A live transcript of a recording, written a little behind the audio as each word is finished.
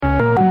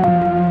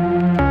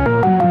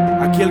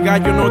Aquí el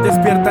gallo no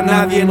despierta a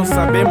nadie, no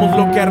sabemos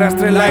lo que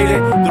arrastra el aire.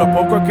 Dura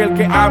poco aquel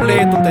que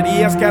hable,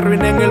 tonterías que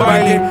arruinen el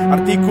baile,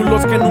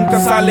 artículos que nunca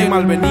salen,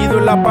 malvenido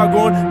el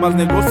apagón, más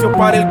negocio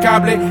para el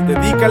cable.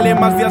 Dedícale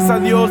más días a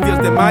Dios,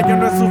 10 de mayo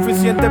no es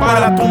suficiente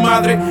para tu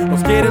madre.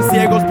 Nos quieren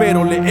ciegos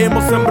pero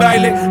leemos en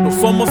braille, no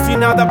somos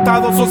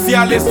inadaptados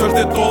sociales. Esto es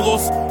de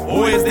todos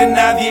o es de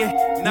nadie.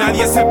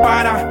 Nadie se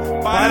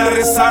para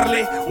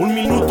rezarle un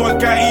minuto al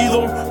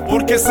caído,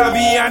 porque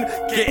sabían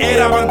que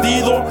era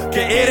bandido,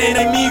 que era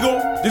enemigo.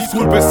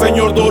 Disculpe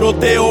señor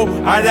Doroteo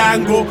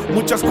Arango,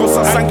 muchas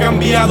cosas han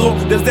cambiado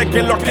desde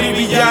que lo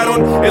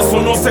acribillaron.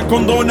 Eso no se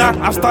condona,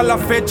 hasta la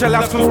fecha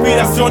las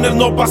conspiraciones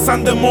no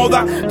pasan de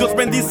moda. Dios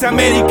bendice a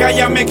América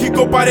y a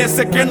México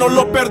parece que no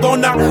lo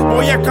perdona.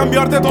 Voy a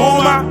cambiar de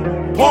toma.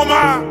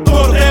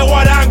 Doroteo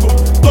Arango,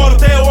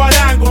 Doroteo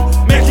Arango,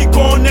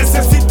 México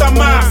necesita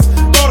más.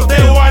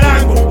 Doroteo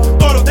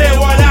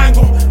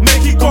Arango,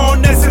 México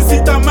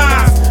necesita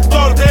más.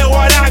 Doroteo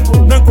Arango.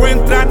 No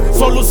encuentran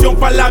solución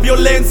para la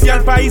violencia,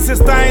 el país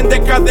está en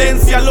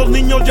decadencia. Los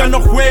niños ya no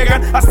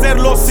juegan a ser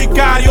los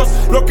sicarios,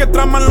 lo que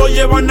traman lo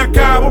llevan a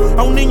cabo.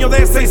 A un niño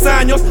de 6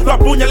 años lo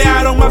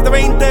apuñalearon más de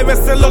 20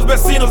 veces los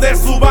vecinos de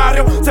su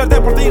barrio. Ser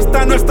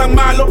deportista no es tan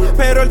malo,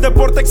 pero el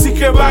deporte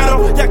exige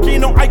varo, y aquí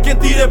no hay quien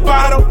tire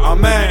paro.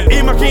 Amén.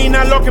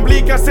 Imagina lo que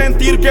implica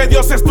sentir que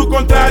Dios es tu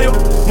contrario.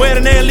 Muere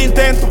en el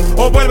intento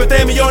o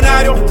vuélvete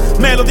millonario.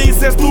 Me lo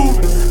dices tú,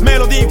 me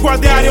lo digo a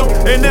diario.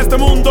 En este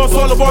mundo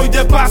solo voy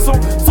de paso.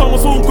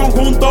 Somos un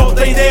conjunto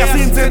de ideas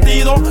sin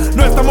sentido.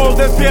 No estamos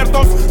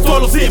despiertos,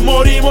 solo si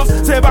morimos.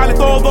 Se vale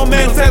todo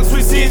menos el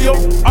suicidio.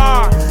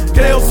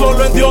 Creo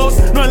solo en Dios,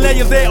 no en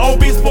leyes de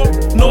obispo.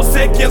 No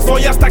sé quién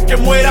soy hasta que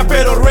muera,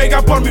 pero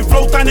ruega por mi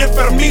flow tan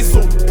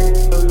enfermizo.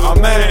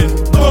 Amén.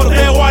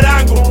 Doroteo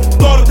Arango,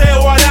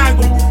 Doroteo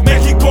Arango,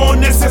 México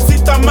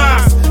necesita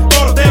más.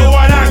 Doroteo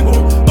Arango,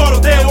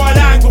 Doroteo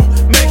Arango,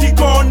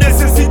 México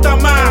necesita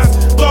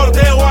más.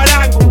 Doroteo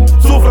Arango,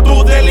 sufro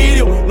tu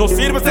delirio, no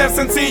sirve ser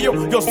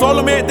sencillo. Yo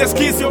solo me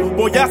desquicio,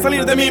 voy a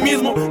salir de mí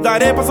mismo.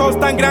 Daré pasos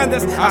tan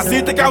grandes,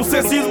 así te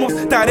cause sismos.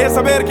 Te haré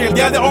saber que el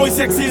día de hoy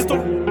sí existo.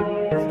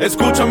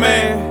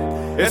 Escúchame,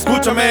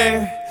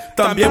 escúchame,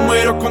 también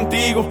muero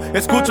contigo.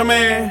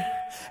 Escúchame,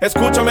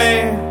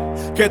 escúchame,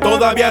 que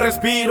todavía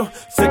respiro.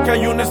 Sé que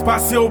hay un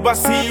espacio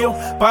vacío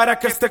para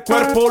que este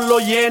cuerpo lo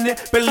llene.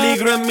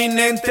 Peligro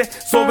inminente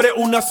sobre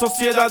una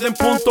sociedad en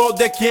punto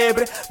de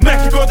quiebre.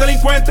 México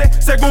delincuente,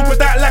 según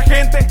cuenta la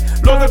gente.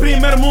 Los del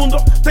primer mundo,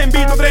 te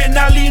invito a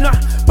adrenalina.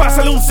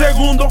 Pásale un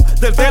segundo,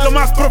 desde lo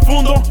más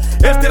profundo.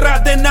 Es tierra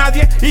de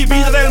nadie y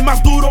vida del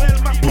más duro.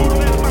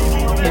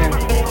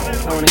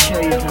 I wanna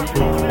show you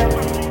something.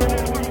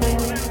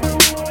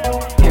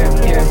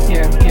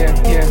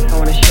 I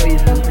wanna show you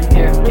something.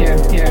 I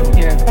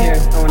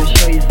wanna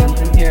show you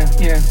something.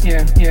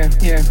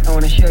 I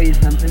wanna show you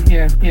something.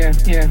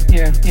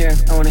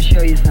 I wanna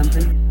show you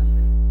something.